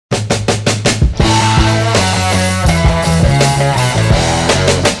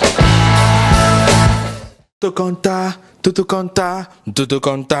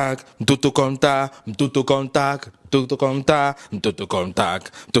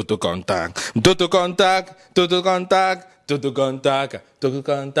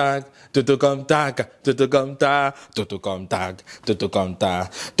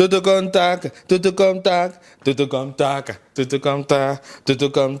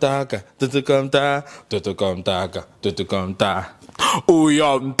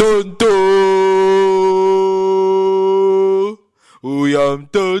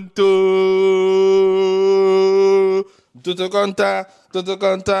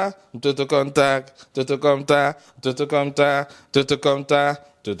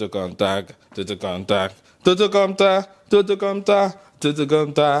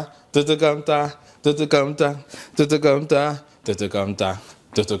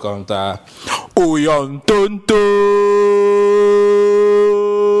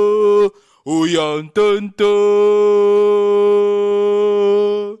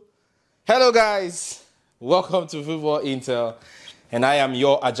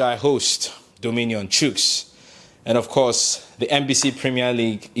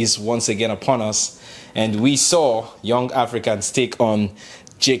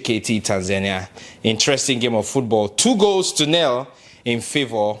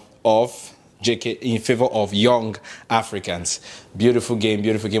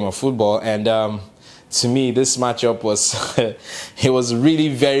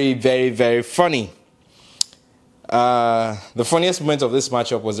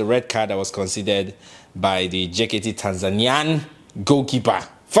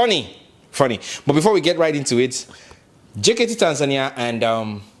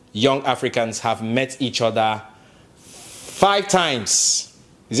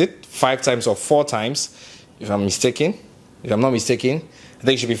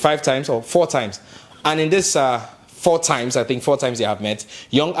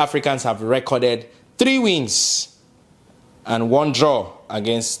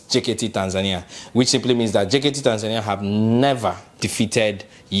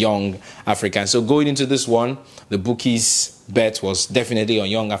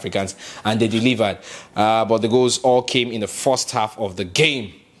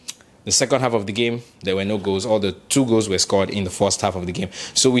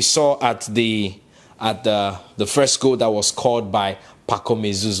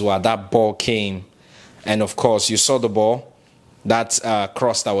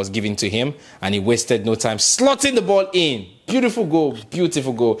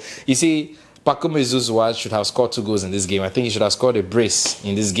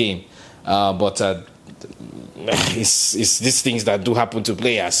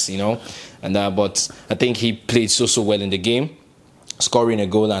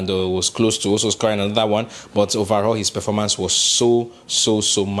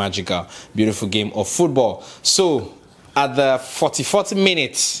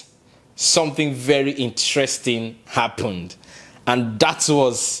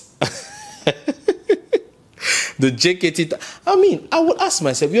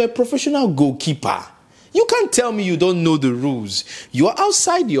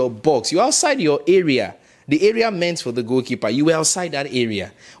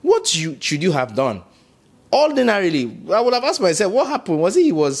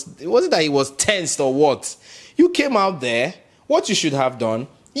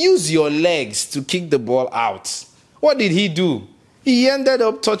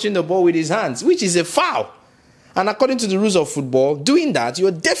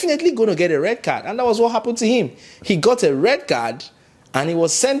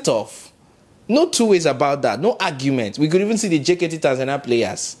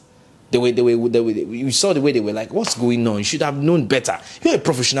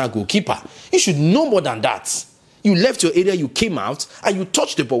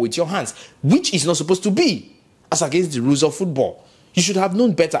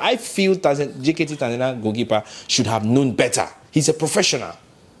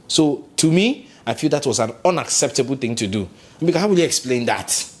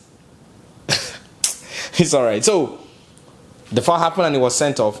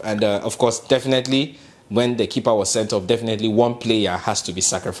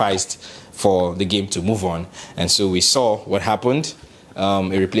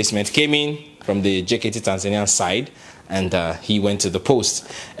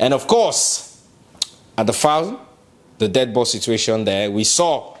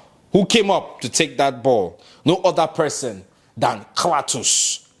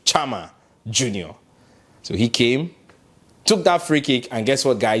took that free kick, and guess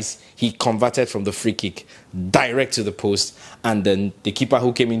what, guys? He converted from the free kick direct to the post, and then the keeper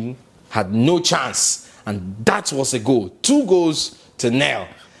who came in had no chance, and that was a goal. 2-0.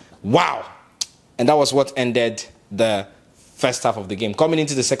 Wow. And that was what ended the first half of the game. Coming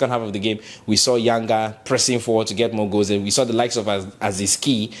into the second half of the game, we saw Yanga pressing forward to get more goals, and we saw the likes of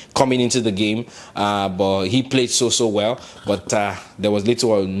Aziski coming into the game, but he played so well, but there was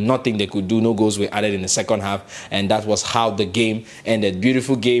little or nothing they could do. No goals were added in the second half, and that was how the game ended.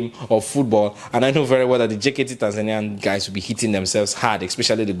 Beautiful game of football, and I know very well that the JKT Tanzanian guys will be hitting themselves hard,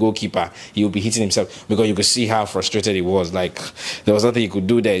 especially the goalkeeper. He will be hitting himself because you could see how frustrated he was. Like, there was nothing he could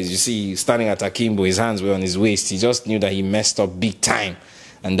do there. You see, standing at Akimbo, his hands were on his waist. He just knew that he messed up big time,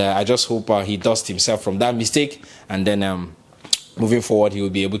 and I just hope he dusts himself from that mistake, and then moving forward he will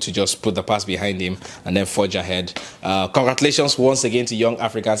be able to just put the pass behind him and then forge ahead. Congratulations once again to young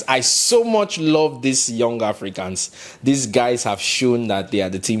Africans. I so much love these young Africans. These guys have shown that they are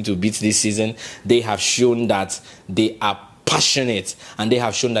the team to beat this season. They have shown that they are passionate, and they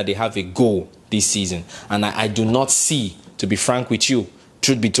have shown that they have a goal this season, and I do not see, to be frank with you,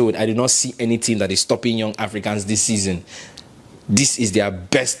 truth be told, I do not see any team that is stopping young Africans this season. This is their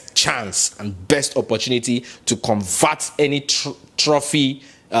best chance and best opportunity to convert any trophy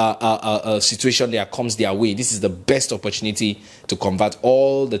situation that comes their way. This is the best opportunity to convert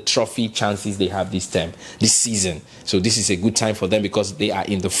all the trophy chances they have this season. So this is a good time for them because they are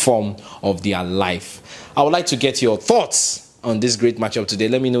in the form of their life. I would like to get your thoughts on this great matchup today.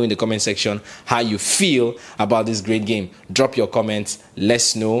 Let me know in the comment section how you feel about this great game. Drop your comments,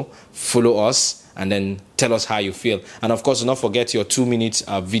 let's know, follow us, and then tell us how you feel. And of course, do not forget your 2-minute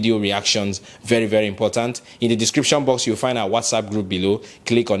video reactions. Very, very important. In the description box, you'll find our WhatsApp group below.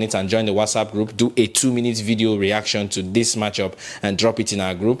 Click on it and join the WhatsApp group. Do a 2-minute video reaction to this matchup and drop it in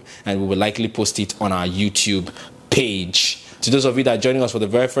our group, and we will likely post it on our YouTube page. To those of you that are joining us for the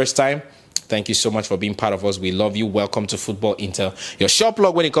very first time, thank you so much for being part of us. We love you. Welcome to Football Intel, your short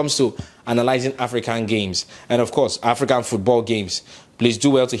plug when it comes to analyzing African games and, of course, African football games. Please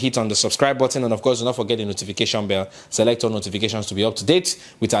do well to hit on the subscribe button, and of course do not forget the notification bell. Select all notifications to be up to date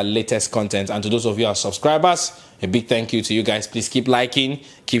with our latest content. And to those of you who are subscribers, a big thank you to you guys. Please keep liking,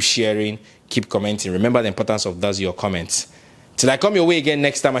 keep sharing, keep commenting. Remember the importance of those your comments. Till I come your way again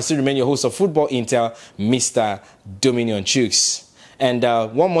next time, I still remain your host of Football Intel, Mr. Dominion Chooks. And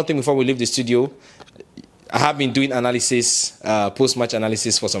one more thing before we leave the studio. I have been doing analysis, post-match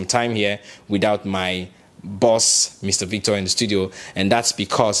analysis for some time here without my boss, Mr. Victor, in the studio, and that's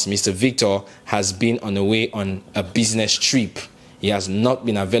because Mr. Victor has been on the way on a business trip. He has not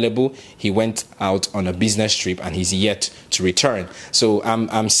been available. He went out on a business trip and he's yet to return. So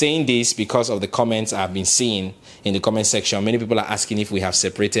I'm saying this because of the comments I've been seeing in the comment section. Many people are asking if we have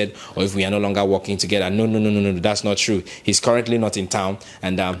separated or if we are no longer working together. No, that's not true. He's currently not in town,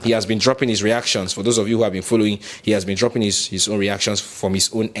 and he has been dropping his reactions. For those of you who have been following, he has been dropping his own reactions from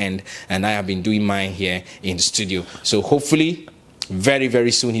his own end, and I have been doing mine here in the studio. So hopefully very,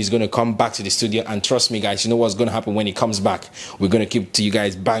 very soon he's going to come back to the studio, and trust me guys, you know what's going to happen when he comes back. We're going to keep to you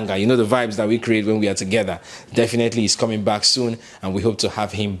guys banger. You know the vibes that we create when we are together. Definitely he's coming back soon, and we hope to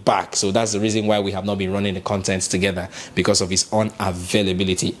have him back. So that's the reason why we have not been running the contents together, because of his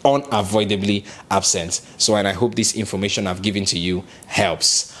unavailability, unavoidably absent. So, and I hope this information I've given to you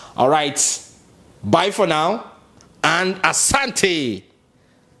helps. All right, bye for now, and asante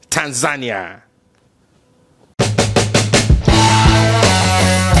Tanzania.